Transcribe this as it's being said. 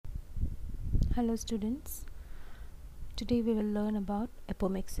Hello students, today we will learn about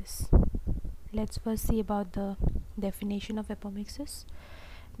apomixis. Let's first see about the definition of apomixis.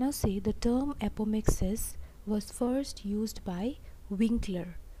 Now see, the term apomixis was first used by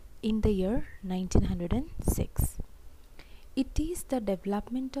Winkler in the year 1906. It is the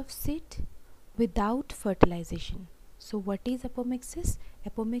development of seed without fertilization. So what is apomixis?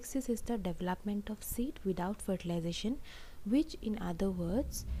 Apomixis is the development of seed without fertilization, which in other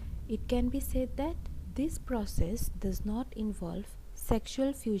words, it can be said that this process does not involve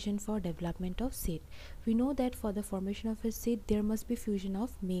sexual fusion for development of seed. We know that for the formation of a seed there must be fusion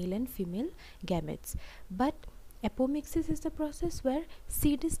of male and female gametes, but apomixis is the process where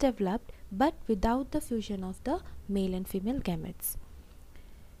seed is developed but without the fusion of the male and female gametes.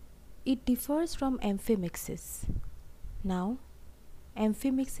 It differs from amphimixis. Now,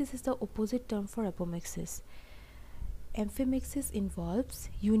 amphimixis is the opposite term for apomixis. Amphimixis involves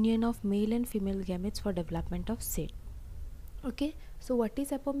union of male and female gametes for development of seed. Okay, so what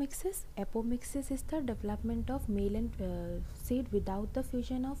is apomixis? Apomixis is the development of male and seed without the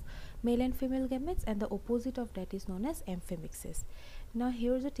fusion of male and female gametes, and the opposite of that is known as amphimixis. Now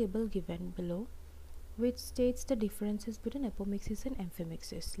here is a table given below which states the differences between apomixis and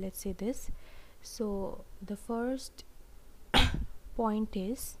amphimixis. Let's say this. So the first point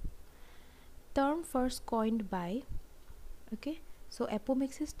is term first coined by, okay, so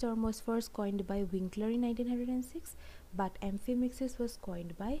apomixis term was first coined by Winkler in 1906, but amphimixis was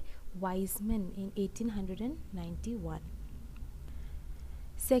coined by Weismann in 1891.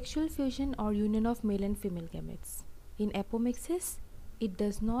 Sexual fusion or union of male and female gametes. In apomixis, it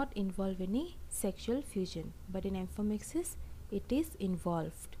does not involve any sexual fusion, but in amphimixis, it is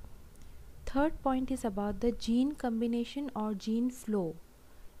involved. Third point is about the gene combination or gene flow.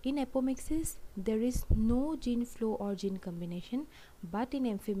 In apomixis, there is no gene flow or gene combination, but in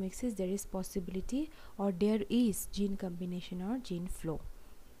amphimixis, there is possibility or there is gene combination or gene flow.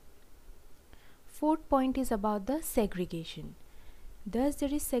 Fourth point is about the segregation. Thus,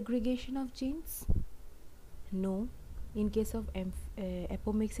 there is segregation of genes? No. In case of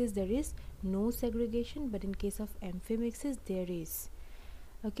apomixis, there is no segregation, but in case of amphimixis, there is.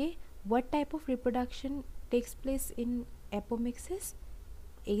 Okay, what type of reproduction takes place in apomixis?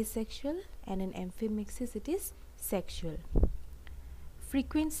 Asexual, and in amphimixis it is sexual.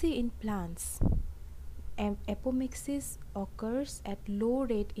 Frequency in plants. Apomixis occurs at low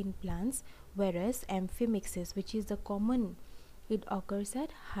rate in plants, whereas amphimixis, which is the common, it occurs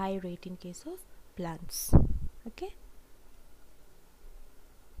at high rate in case of plants. Okay,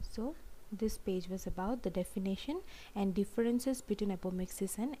 so this page was about the definition and differences between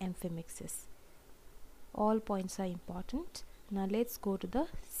apomixis and amphimixis. All points are important. Now let's go to the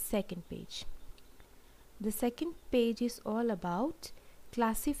second page. The second page is all about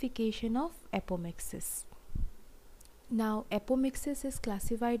classification of apomixis. Now apomixis is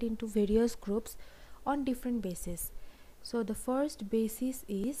classified into various groups on different bases. So the first basis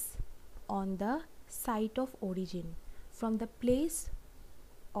is on the site of origin, from the place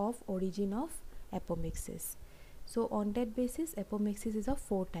of origin of apomixis. So on that basis, apomixis is of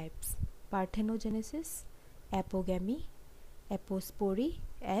four types: parthenogenesis, apogamy, apospory,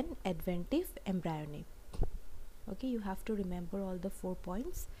 and adventive embryony. Okay, you have to remember all the 4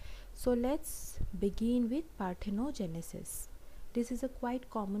 points. So let's begin with parthenogenesis. This is a quite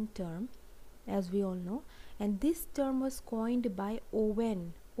common term, as we all know, and this term was coined by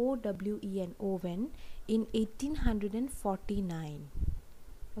Owen, O-W-E-N, Owen, in 1849.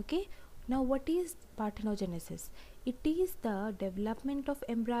 Okay, now what is parthenogenesis? It is the development of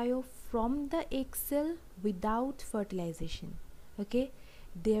embryo from the egg cell without fertilization. Okay,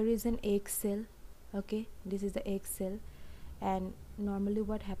 there is an egg cell. Okay, this is the egg cell, and normally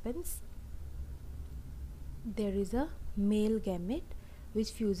what happens, there is a male gamete which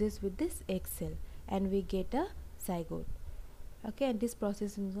fuses with this egg cell and we get a zygote. Okay, and this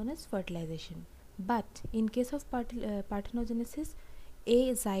process is known as fertilization. But in case of parthenogenesis,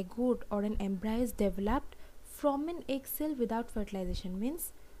 a zygote or an embryo is developed from an egg cell without fertilization,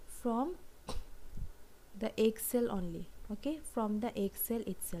 means from the egg cell only. Okay, from the egg cell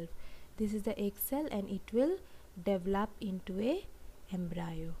itself. This is the egg cell and it will develop into a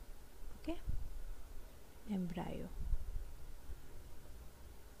embryo. Okay, embryo.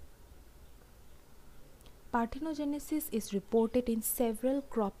 Parthenogenesis is reported in several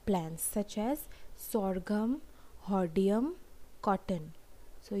crop plants such as sorghum, hordeum, cotton.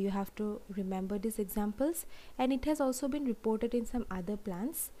 So you have to remember these examples, and it has also been reported in some other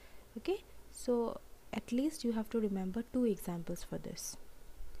plants. Okay, so at least you have to remember 2 examples for this.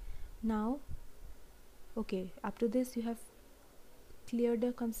 Now, okay, up to this you have clear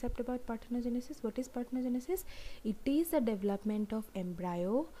the concept about parthenogenesis. What is parthenogenesis? It is the development of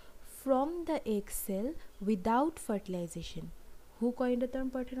embryo from the egg cell without fertilization. Who coined the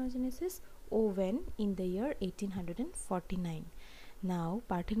term parthenogenesis? Owen in the year 1849. Now,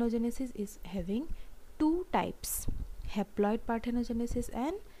 parthenogenesis is having two types: haploid parthenogenesis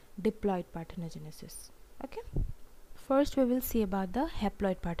and diploid parthenogenesis. Okay. First, we will see about the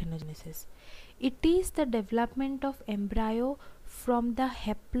haploid parthenogenesis. It is the development of embryo from the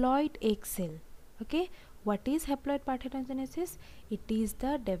haploid egg cell. Okay. What is haploid parthenogenesis? It is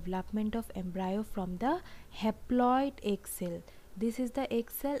the development of embryo from the haploid egg cell. This is the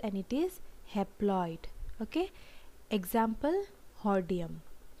egg cell and it is haploid. Okay. Example, hordeum.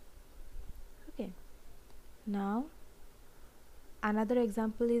 Okay. Now, another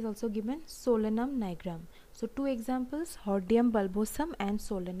example is also given, solanum nigrum. So two examples, hordeum bulbosum and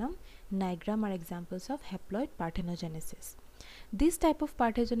solanum nigrum, are examples of haploid parthenogenesis. This type of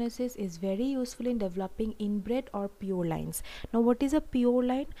parthenogenesis is very useful in developing inbred or pure lines. Now, what is a pure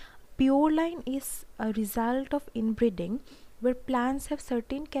line? Pure line is a result of inbreeding where plants have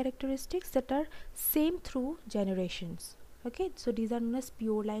certain characteristics that are same through generations. Okay, so these are known as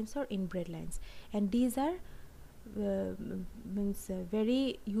pure lines or inbred lines, and these are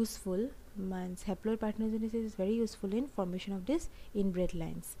very useful. Haploid parthenogenesis is very useful in formation of these inbred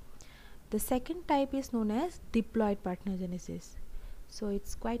lines. The second type is known as diploid parthenogenesis. So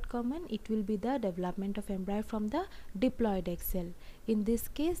it's quite common. It will be the development of embryo from the diploid egg cell. In this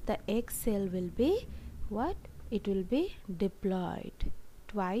case, the egg cell will be what? It will be diploid,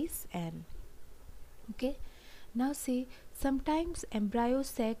 twice n. Okay. Now see, sometimes embryo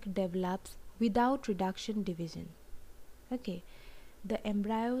sac develops without reduction division. Okay, the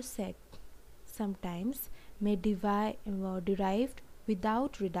embryo sac sometimes may derived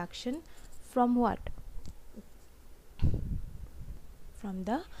without reduction from what? From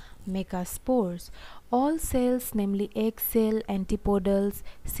the megaspores. All cells, namely egg cell, antipodals,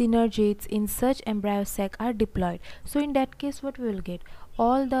 synergids in such embryo sac are diploid. So in that case, what we will get?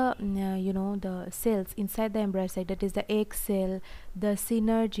 All the the cells inside the embryo sac, that is the egg cell, the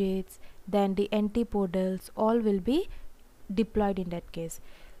synergids, then the antipodals, all will be diploid in that case.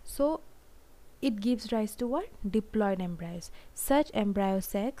 So it gives rise to what? Diploid embryos. Such embryo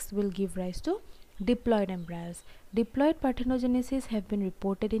sacs will give rise to diploid embryos. Diploid parthenogenesis have been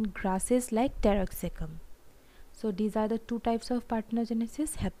reported in grasses like Taraxacum. So these are the two types of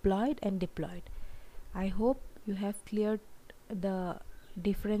parthenogenesis, haploid and diploid. I hope you have cleared the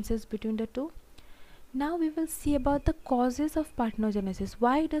differences between the two. Now we will see about the causes of parthenogenesis.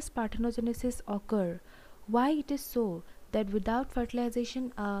 Why does parthenogenesis occur? Why it is so that without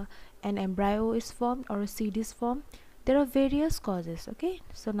fertilization an embryo is formed or a seed is formed? There are various causes. Okay,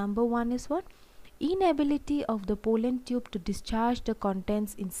 so number one is what? Inability of the pollen tube to discharge the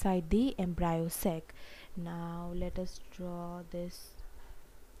contents inside the embryo sac. Now let us draw this.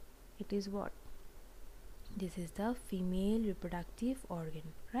 It is what? This is the female reproductive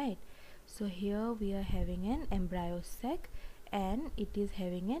organ, right? So here we are having an embryo sac and it is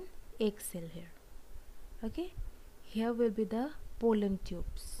having an egg cell here. Okay, here will be the pollen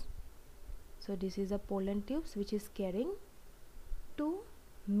tubes. So this is a pollen tubes which is carrying two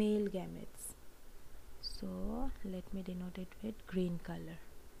male gametes. So let me denote it with green color.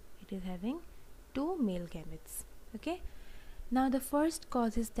 It is having two male gametes. Okay. Now the first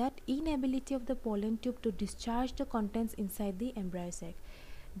cause is that inability of the pollen tube to discharge the contents inside the embryo sac.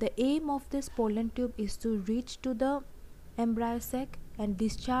 The aim of this pollen tube is to reach to the embryo sac and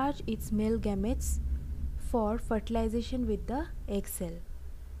discharge its male gametes for fertilization with the egg cell.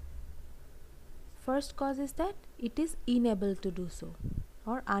 First cause is that it is unable to do so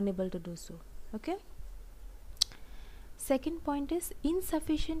or unable to do so. Okay. Second point is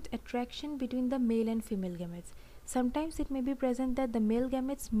insufficient attraction between the male and female gametes. Sometimes it may be present that the male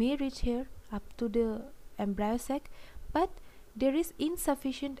gametes may reach here up to the embryo sac, but there is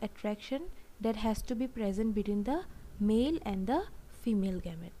insufficient attraction that has to be present between the male and the female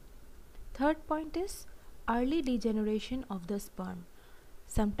gamete. Third point is early degeneration of the sperm.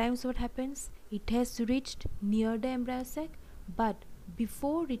 Sometimes what happens, it has reached near the embryo sac, but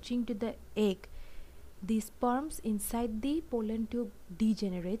before reaching to the egg, the sperms inside the pollen tube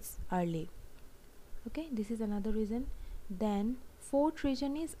degenerates early. Okay, this is another reason. Then fourth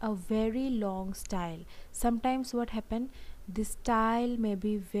reason is a very long style. Sometimes what happen, this style may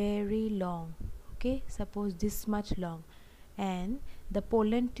be very long. Okay, suppose this much long, and the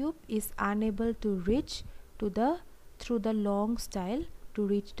pollen tube is unable to reach to the through the long style to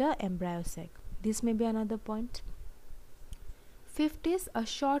reach the embryo sac. This may be another point. Fifth is a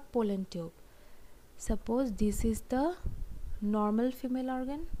short pollen tube. Suppose this is the normal female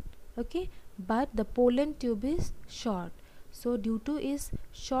organ, okay, but the pollen tube is short. So due to its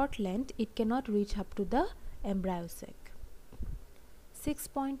short length, it cannot reach up to the embryo sac.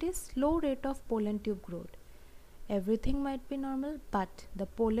 6th point is slow rate of pollen tube growth. Everything might be normal, but the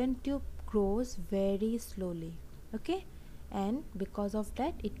pollen tube grows very slowly, okay, and because of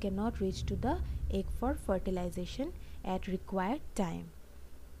that it cannot reach to the egg for fertilization at required time.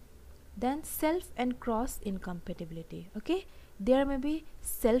 Then self and cross incompatibility, okay, there may be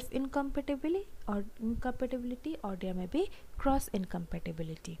self incompatibility or there may be cross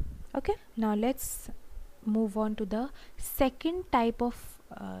incompatibility. Okay, now let's move on to the second type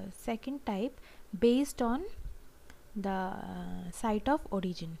based on the site of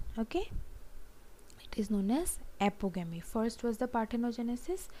origin. Okay, it is known as apogamy. First was the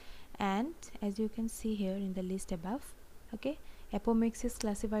parthenogenesis, and as you can see here in the list above, okay, apomixis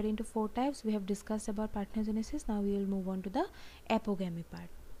classified into 4 types. We have discussed about parthenogenesis. Now we will move on to the apogamy part.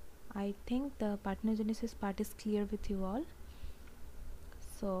 I think the parthenogenesis part is clear with you all.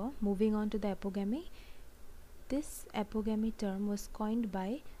 So moving on to the apogamy. This apogamy term was coined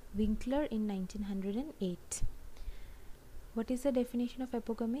by Winkler in 1908. What is the definition of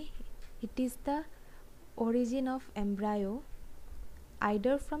apogamy? It is the origin of embryo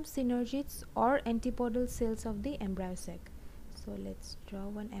either from synergids or antipodal cells of the embryo sac. So let's draw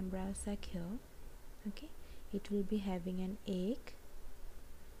one embryo sac here. Okay, it will be having an egg,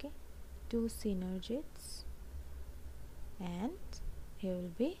 okay, 2 synergids, and here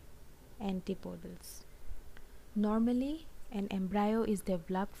will be antipodals. Normally an embryo is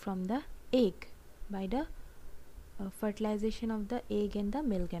developed from the egg by the fertilization of the egg and the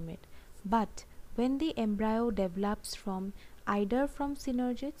male gamete, but when the embryo develops from either from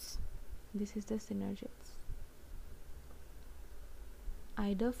synergids, this is the synergids,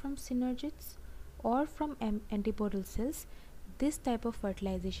 either from synergids or from antipodal cells, this type of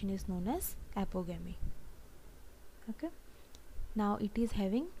fertilization is known as apogamy. Okay, now it is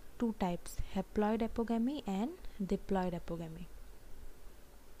having 2 types, haploid apogamy and diploid apogamy.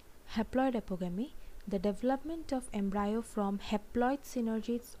 Haploid apogamy, the development of embryo from haploid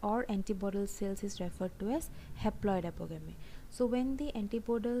synergids or antipodal cells is referred to as haploid apogamy. So when the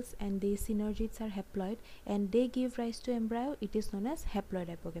antipodals and the synergids are haploid and they give rise to embryo, it is known as haploid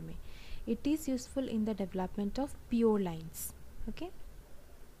apogamy. It is useful in the development of pure lines. Okay,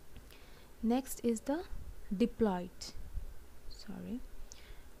 next is the diploid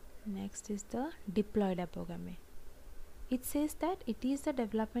apogamy. It says that it is the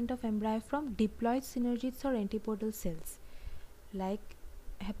development of embryo from diploid synergids or antipodal cells. Like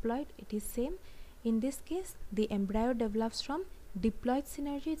haploid, it is same. In this case, the embryo develops from diploid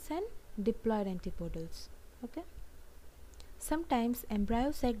synergids and diploid antipodals. Okay. Sometimes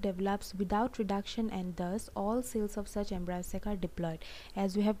embryo sac develops without reduction, and thus all cells of such embryo sac are diploid.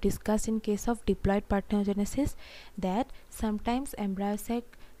 As we have discussed in case of diploid parthenogenesis, that sometimes embryo sac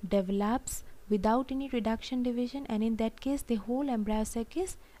develops without any reduction division, and in that case the whole embryo sac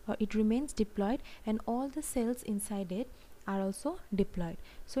is it remains diploid and all the cells inside it are also diploid.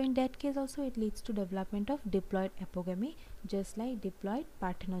 So in that case also it leads to development of diploid apogamy, just like diploid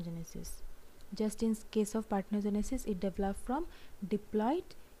parthenogenesis. Just in case of parthenogenesis, it develops from diploid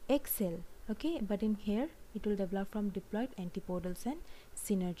egg cell, okay, but in here it will develop from diploid antipodals and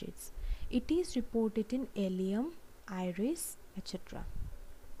synergids. It is reported in ileum, iris, etc.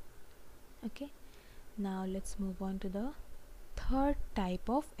 Okay, now let's move on to the third type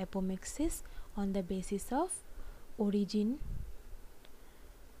of apomixis on the basis of origin.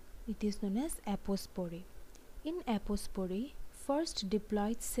 It is known as apospory. In apospory, first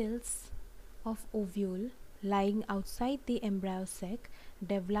diploid cells of ovule lying outside the embryo sac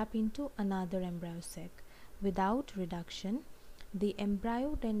develop into another embryo sac without reduction. The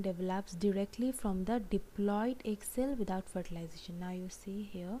embryo then develops directly from the diploid egg cell without fertilization. Now you see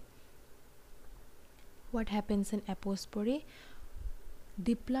here what happens in apospory.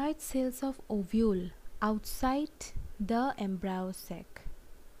 Diploid cells of ovule outside the embryo sac.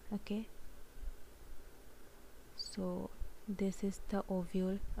 Okay, so this is the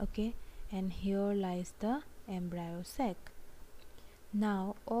ovule, okay, and here lies the embryo sac.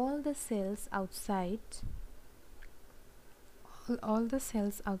 Now all the cells outside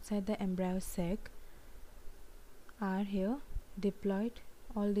the embryo sac are here diploid.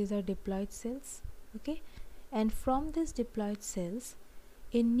 All these are diploid cells, okay, and from these diploid cells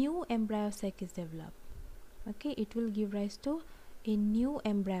a new embryo sac is developed. Okay, it will give rise to a new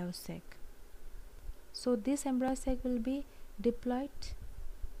embryo sac. So this embryo sac will be diploid.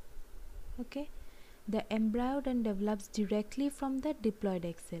 Okay, the embryo then develops directly from the diploid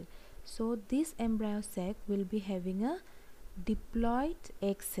egg cell. So this embryo sac will be having a diploid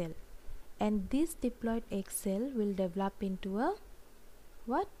egg cell, and this diploid egg cell will develop into a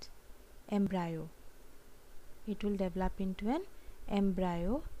what? Embryo. It will develop into an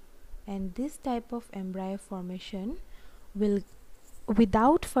embryo, and this type of embryo formation will,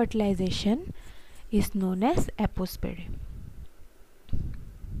 without fertilization, is known as apospore.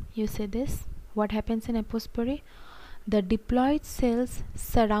 You say this, what happens in apospore? The diploid cells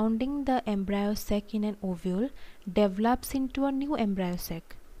surrounding the embryo sac in an ovule develops into a new embryo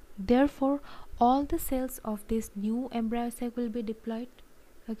sac. Therefore, all the cells of this new embryo sac will be diploid,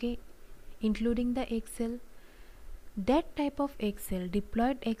 okay, including the egg cell. That type of egg cell,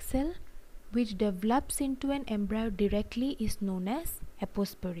 diploid egg cell, which develops into an embryo directly, is known as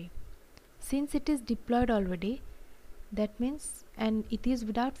apospore. Since it is diploid already, that means, and it is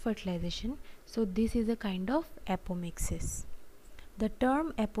without fertilization, so this is a kind of apomixis. The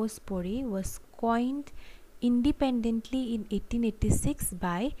term apospore was coined independently in 1886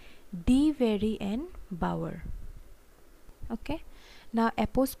 by D. Very and Bauer. Okay, now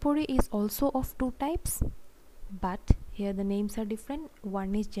apospore is also of two types, but here the names are different.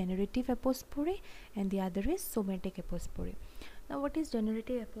 One is generative apospore and the other is somatic apospore. Now, what is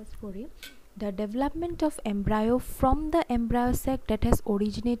generative apospore? The development of embryo from the embryo sac that has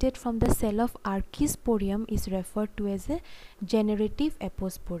originated from the cell of archisporium is referred to as a generative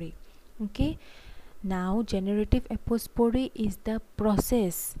apospore. Okay, now generative apospore is the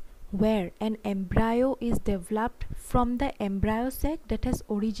process where an embryo is developed from the embryo sac that has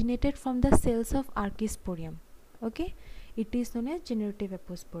originated from the cells of archisporium. Okay, it is known as generative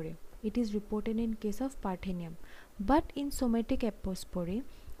apospore. It is reported in case of Parthenium, but in somatic apospore,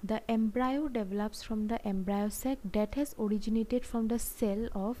 the embryo develops from the embryo sac that has originated from the cell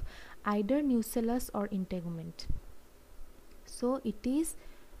of either nucellus or integument. So it is,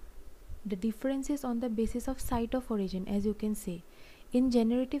 the difference is on the basis of site of origin. As you can see, in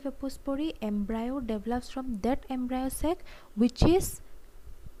generative apospore, embryo develops from that embryo sac which is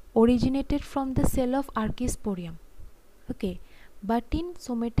originated from the cell of archisporium. Okay, but in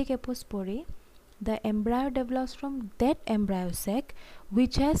somatic apospore, the embryo develops from that embryo sac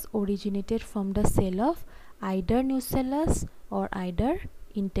which has originated from the cell of either nucellus or either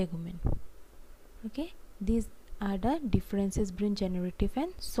integument. Okay, these are the differences between generative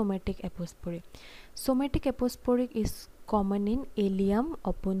and somatic apospore. Somatic apospore is common in Allium,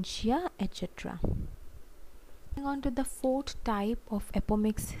 Opuntia, etc. Moving on to the fourth type of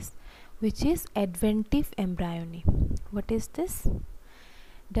apomixis, which is adventive embryony. What is this?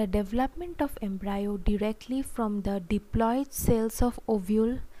 The development of embryo directly from the diploid cells of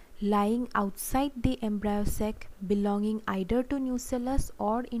ovule lying outside the embryo sac belonging either to nucellus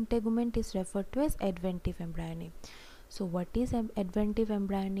or integument is referred to as adventive embryony. So what is adventive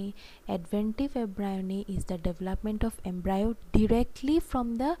embryony? Adventive embryony is the development of embryo directly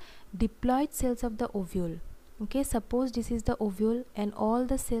from the diploid cells of the ovule. Okay, suppose this is the ovule and all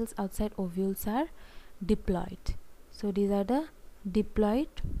the cells outside ovules are diploid. So these are the diploid,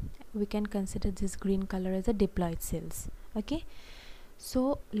 we can consider this green color as a diploid cells. Okay,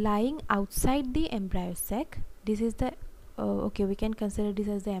 so lying outside the embryo sac, this is the okay, we can consider this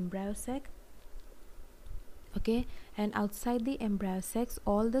as the embryo sac. Okay, and outside the embryo sacs,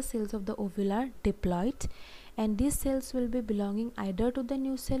 all the cells of the ovule are diploid, and these cells will be belonging either to the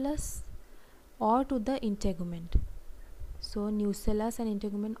nucellus or to the integument. So nucellus and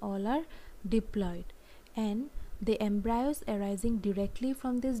integument all are diploid, and the embryos arising directly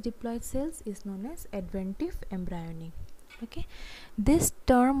from these diploid cells is known as adventive embryony. Okay, this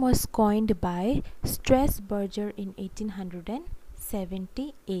term was coined by Strasburger in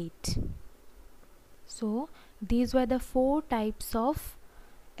 1878. So these were the four types of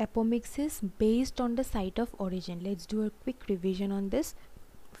apomixis based on the site of origin. Let's do a quick revision on this.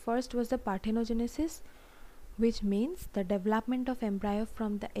 First was the parthenogenesis, which means the development of embryo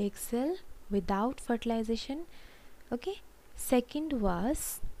from the egg cell without fertilization. Okay, second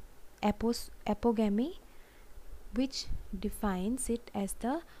was apogamy, which defines it as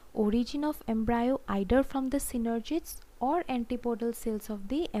the origin of embryo either from the synergids or antipodal cells of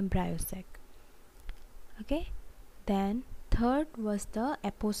the embryo sac. Okay, then third was the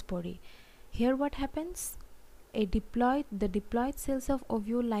apospore. Here what happens? The diploid cells of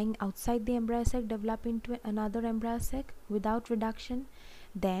ovule lying outside the embryo sac develop into another embryo sac without reduction.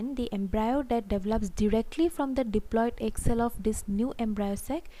 Then the embryo that develops directly from the diploid egg cell of this new embryo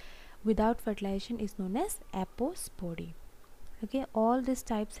sac without fertilization is known as apospore. Okay, all these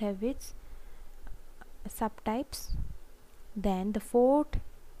types have its subtypes. Then the fourth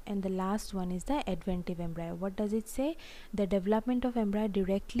and the last one is the adventive embryo. What does it say? The development of embryo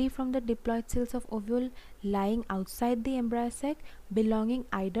directly from the diploid cells of ovule lying outside the embryo sac, belonging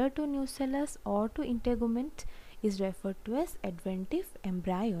either to nucellus or to integument, is referred to as adventive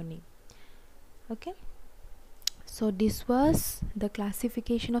embryony. Okay, so this was the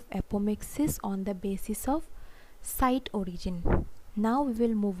classification of apomixis on the basis of site origin. Now we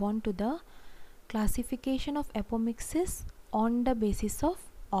will move on to the classification of apomixis on the basis of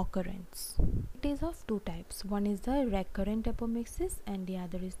occurrence. It is of two types. One is the recurrent apomixis and the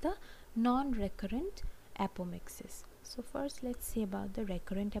other is the non-recurrent apomixis. So first let's see about the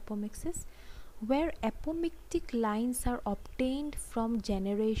recurrent apomixis, where apomictic lines are obtained from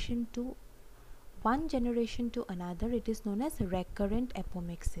one generation to another. It is known as recurrent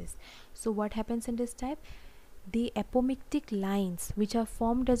apomixis. So what happens in this type? The apomictic lines which are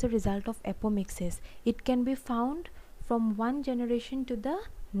formed as a result of apomixis, it can be found from one generation to the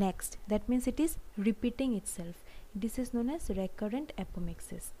next. That means it is repeating itself. This is known as recurrent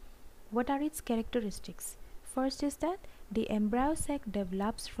apomixis. What are its characteristics? First is that the embryo sac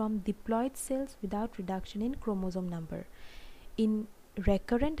develops from diploid cells without reduction in chromosome number. In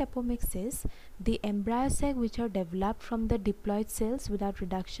recurrent apomixis, the embryo sac which are developed from the diploid cells without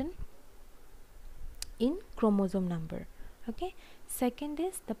reduction in chromosome number. Okay, second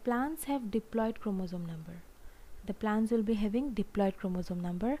is the plants have diploid chromosome number. The plants will be having diploid chromosome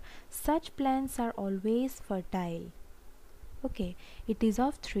number. Such plants are always fertile. Okay, it is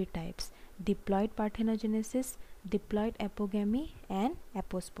of three types: diploid parthenogenesis, diploid apogamy and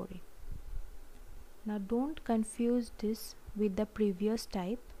apospory. Now don't confuse this with the previous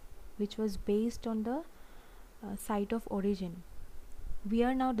type which was based on the site of origin. We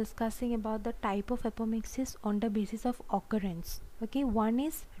are now discussing about the type of apomixis on the basis of occurrence. Okay, one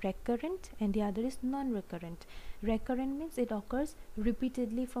is recurrent and the other is non-recurrent. Recurrent means it occurs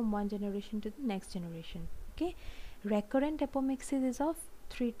repeatedly from one generation to the next generation. Okay, recurrent apomixis is of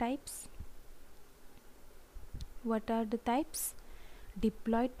three types. What are the types?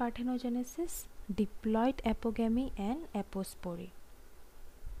 Diploid parthenogenesis, diploid apogamy and apospory.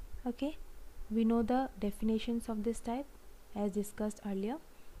 Okay, we know the definitions of this type as discussed earlier.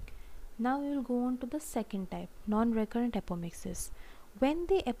 Now we will go on to the second type, non-recurrent apomixis. When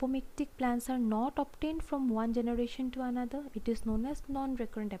the apomictic plants are not obtained from one generation to another, it is known as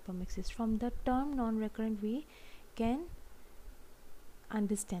non-recurrent apomixis. From the term non-recurrent we can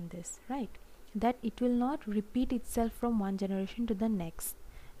understand this, right? That it will not repeat itself from one generation to the next.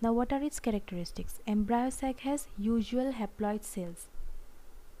 Now what are its characteristics? Embryo sac has usual haploid cells.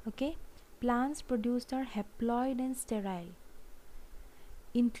 Okay, plants produced are haploid and sterile.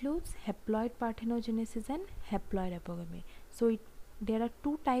 Includes haploid parthenogenesis and haploid apogamy. So there are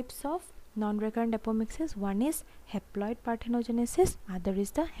two types of non-recurrent apomixis. One is haploid parthenogenesis, other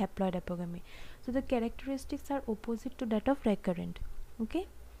is the haploid apogamy. So the characteristics are opposite to that of recurrent. Okay,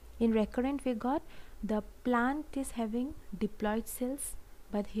 in recurrent we got the plant is having diploid cells,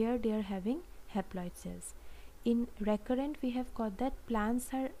 but here they are having haploid cells. In recurrent we have got that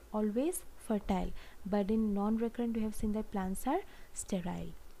plants are always fertile, but in non-recurrent we have seen that plants are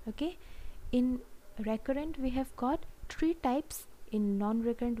sterile. Okay, in recurrent we have got three types, in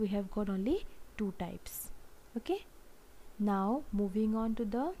non-recurrent we have got only two types. Okay, now moving on to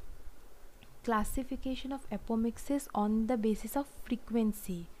the classification of apomixis on the basis of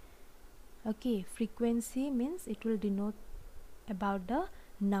frequency. Okay, frequency means it will denote about the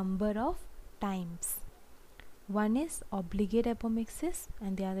number of times. One is obligate apomixis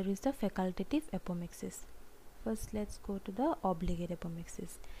and the other is the facultative apomixis. First let's go to the obligate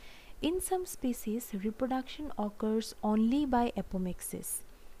apomixis. In some species, reproduction occurs only by apomixis.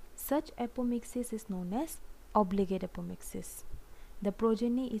 Such apomixis is known as obligate apomixis. The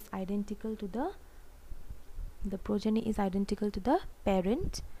progeny is identical to the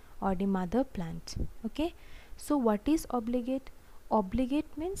parent or the mother plant. Okay, so what is obligate? Obligate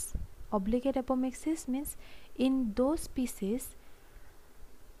apomixis means in those species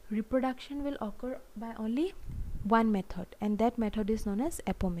reproduction will occur by only one method, and that method is known as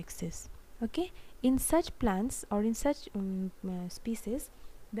apomixis. Okay, in such plants or in such species,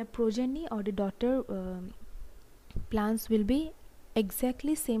 the progeny or the daughter plants will be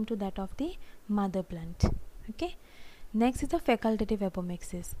exactly same to that of the mother plant. Okay, next is the facultative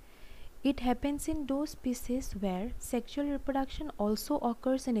apomixis. It happens in those species where sexual reproduction also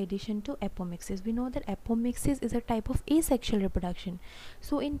occurs in addition to apomixis. We know that apomixis is a type of asexual reproduction.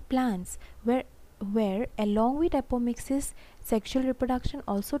 So in plants where along with apomixis sexual reproduction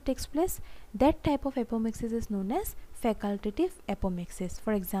also takes place, that type of apomixis is known as facultative apomixis.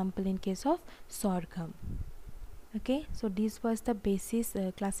 For example, in case of sorghum. Okay, so this was the basis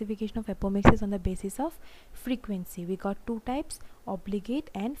classification of apomixis on the basis of frequency. We got two types, obligate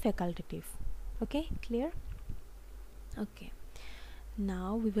and facultative. Okay, clear? Okay,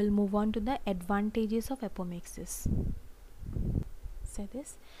 now we will move on to the advantages of apomixis. Say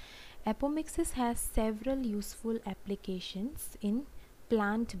this. Apomixis has several useful applications in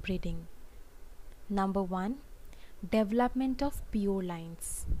plant breeding. Number one, development of pure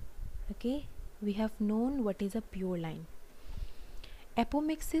lines. Okay, we have known what is a pure line.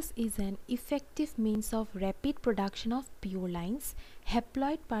 Apomixis is an effective means of rapid production of pure lines.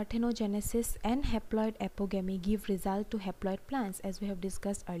 Haploid parthenogenesis and haploid apogamy give result to haploid plants, as we have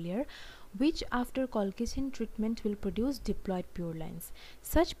discussed earlier, which after colchicine treatment will produce diploid pure lines.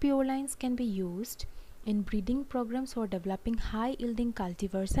 Such pure lines can be used in breeding programs for developing high yielding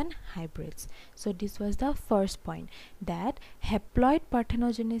cultivars and hybrids. So this was the first point, that haploid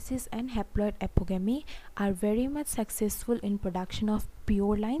parthenogenesis and haploid apogamy are very much successful in production of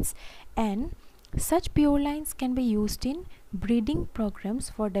pure lines, and such pure lines can be used in breeding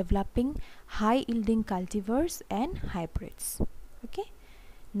programs for developing high yielding cultivars and hybrids. Okay,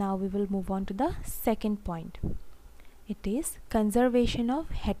 now we will move on to the second point. It is conservation of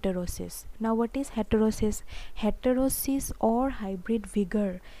heterosis. Now what is heterosis? Heterosis or hybrid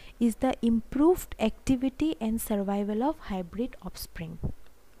vigor is the improved activity and survival of hybrid offspring.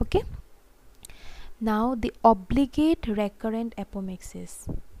 Okay, now the obligate recurrent apomixis.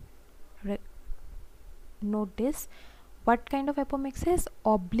 Note this, what kind of apomixis?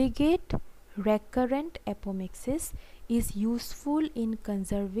 Obligate recurrent apomixis is useful in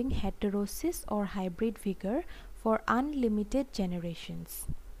conserving heterosis or hybrid vigor for unlimited generations.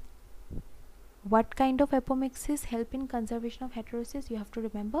 What kind of apomixis help in conservation of heterosis? You have to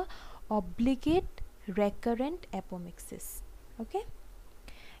remember obligate recurrent apomixis. Okay,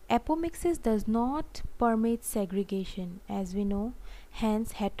 apomixis does not permit segregation, as we know,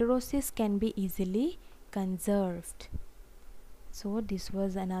 hence heterosis can be easily conserved. So this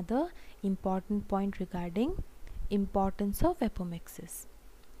was another important point regarding importance of apomixis.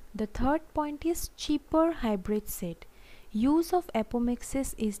 The third point is cheaper hybrid seed. Use of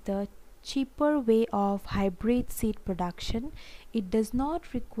apomixis is the cheaper way of hybrid seed production. It does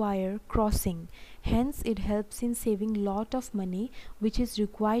not require crossing, hence it helps in saving lot of money which is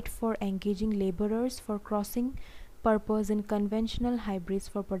required for engaging laborers for crossing purpose in conventional hybrids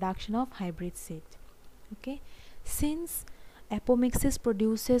for production of hybrid seed. Okay, since apomixis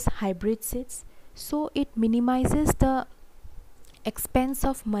produces hybrid seeds, so it minimizes the expense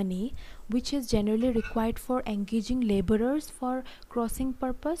of money which is generally required for engaging laborers for crossing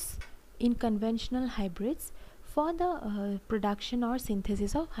purpose in conventional hybrids for the production or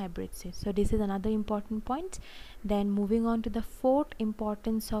synthesis of hybrid seeds. So this is another important point. Then moving on to the fourth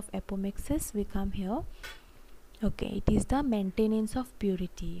importance of apomixis, we come here. Okay, it is the maintenance of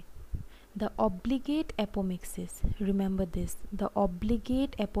purity. The obligate apomixis, remember this, the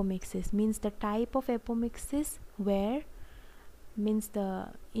obligate apomixis means the type of apomixis where means the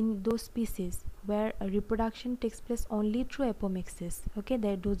in those species where a reproduction takes place only through apomixis. Okay,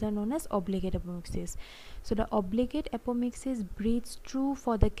 those are known as obligate apomixis. So the obligate apomixis breeds true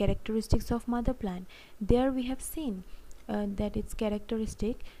for the characteristics of mother plant. There we have seen that it's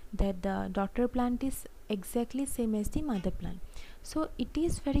characteristic that the daughter plant is exactly same as the mother plant. So it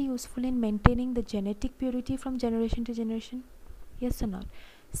is very useful in maintaining the genetic purity from generation to generation. Yes or not?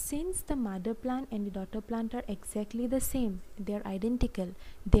 Since the mother plant and the daughter plant are exactly the same, they are identical,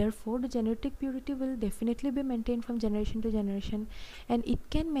 therefore the genetic purity will definitely be maintained from generation to generation, and it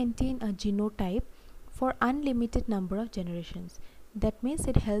can maintain a genotype for unlimited number of generations. That means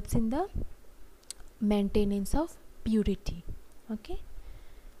it helps in the maintenance of purity. Okay,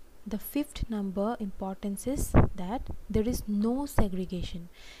 the fifth number importance is that there is no segregation.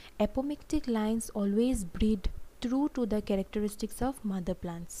 Apomictic lines always breed true to the characteristics of mother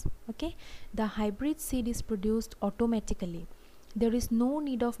plants. Okay, the hybrid seed is produced automatically. There is no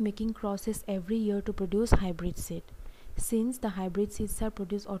need of making crosses every year to produce hybrid seed. Since the hybrid seeds are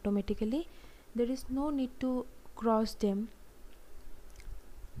produced automatically, there is no need to cross them.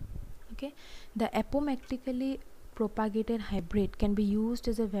 Okay, the apomictically propagated hybrid can be used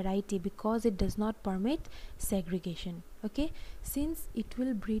as a variety because it does not permit segregation. Okay, since it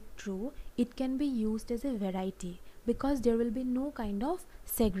will breed true, it can be used as a variety because there will be no kind of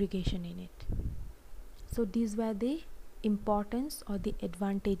segregation in it. So these were the importance or the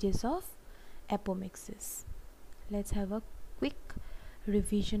advantages of apomixis. Let's have a quick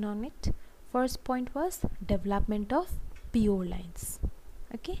revision on it. First point was development of pure lines.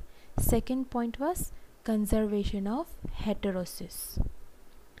 Okay, second point was conservation of heterosis.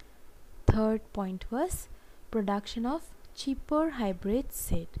 Third point was production of cheaper hybrid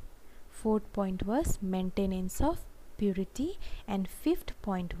seed. Fourth point was maintenance of purity, and fifth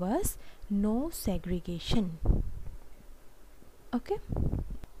point was no segregation. Okay,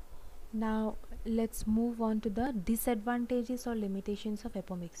 now let's move on to the disadvantages or limitations of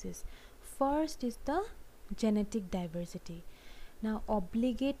apomixis. First is the genetic diversity. Now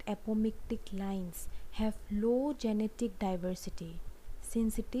obligate apomictic lines have low genetic diversity.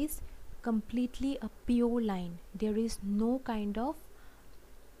 Since it is completely a pure line, there is no kind of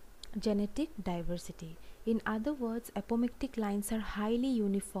genetic diversity. In other words, apomictic lines are highly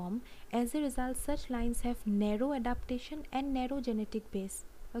uniform. As a result, such lines have narrow adaptation and narrow genetic base.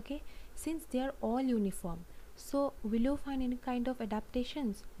 Okay, since they are all uniform, so will you find any kind of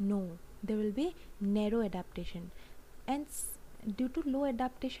adaptations? No, there will be narrow adaptation, and due to low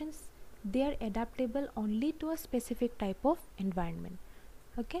adaptations, they are adaptable only to a specific type of environment.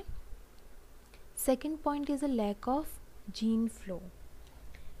 Okay, second point is a lack of gene flow.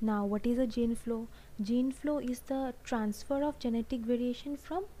 Now what is a gene flow? Gene flow is the transfer of genetic variation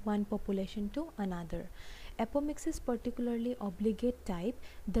from one population to another. Apomixis, particularly obligate type,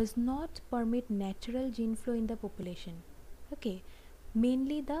 does not permit natural gene flow in the population. Okay,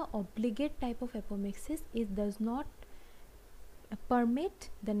 mainly the obligate type of apomixis does not permit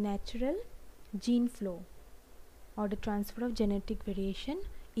the natural gene flow or the transfer of genetic variation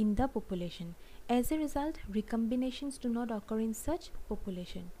in the population. As a result, recombinations do not occur in such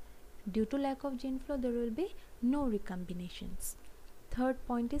population. Due to lack of gene flow, there will be no recombinations. Third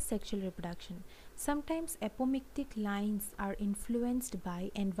point is sexual reproduction. Sometimes apomictic lines are influenced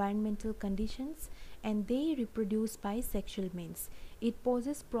by environmental conditions and they reproduce by sexual means. It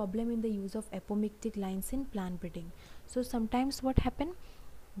poses problem in the use of apomictic lines in plant breeding. So sometimes what happen?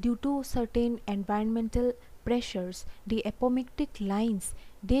 Due to certain environmental pressures, the apomictic lines,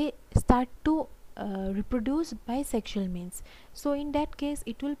 they start to reproduce by sexual means. So in that case,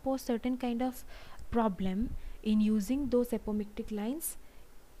 it will pose certain kind of problem in using those apomictic lines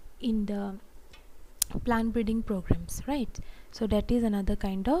in the plant breeding programs, right? So that is another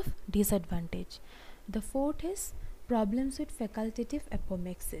kind of disadvantage. The fourth is problems with facultative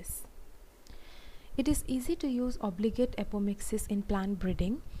apomixis. It is easy to use obligate apomixis in plant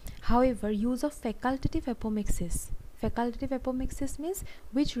breeding. However, use of facultative apomixis means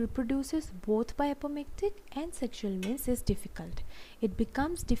which reproduces both by apomictic and sexual means is difficult. It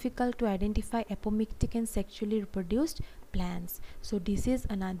becomes difficult to identify apomictic and sexually reproduced plants. So this is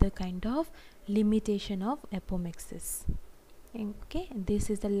another kind of limitation of apomixis. Okay, and this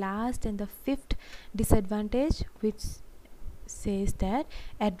is the last and the fifth disadvantage, which says that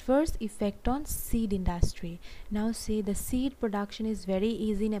adverse effect on seed industry. Now say the seed production is very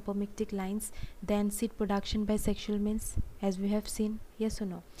easy in apomictic lines than seed production by sexual means, as we have seen. Yes or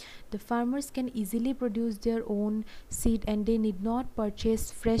no? The farmers can easily produce their own seed and they need not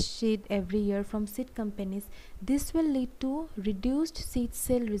purchase fresh seed every year from seed companies. This will lead to reduced seed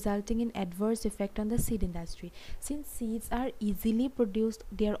sale, resulting in adverse effect on the seed industry. Since seeds are easily produced,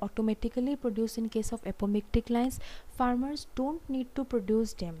 they are automatically produced in case of apomictic lines, farmers don't need to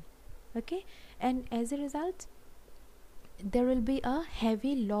produce them. Okay, and as a result, there will be a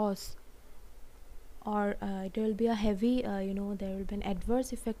heavy loss, or there will be a heavy there will be an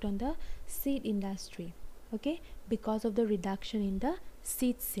adverse effect on the seed industry, okay, because of the reduction in the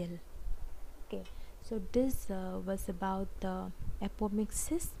seed sale. Okay, so this was about the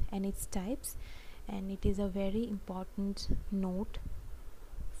apomixis and its types, and it is a very important note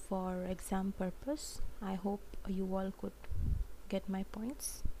for exam purpose. I hope you all could get my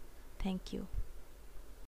points. Thank you.